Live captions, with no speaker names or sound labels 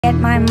get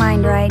my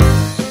mind right.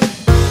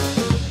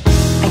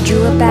 I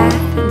drew a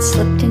bath and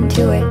slipped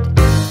into it,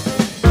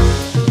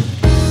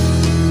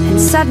 and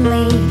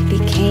suddenly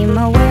became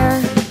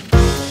aware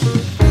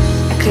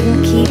I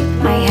couldn't keep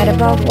my head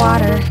above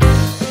water.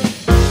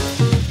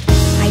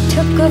 I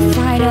took a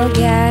final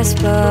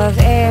gasp of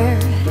air,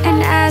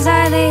 and as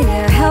I lay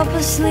there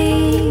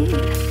helplessly,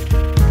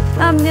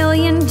 a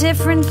million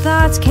different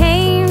thoughts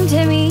came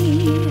to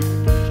me.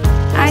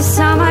 I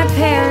saw my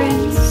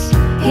parents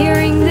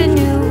hearing the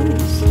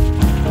news,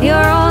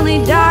 your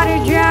only daughter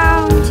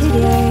drowned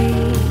today.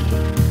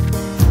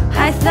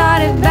 I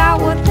thought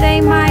about what they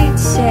might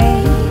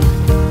say.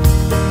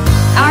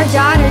 Our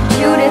daughter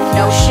Judith,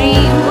 no, she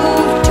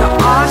moved to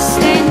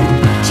Austin.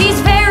 She's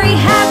very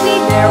happy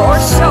there, or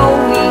so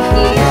we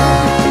hear.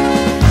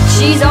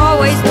 She's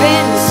always been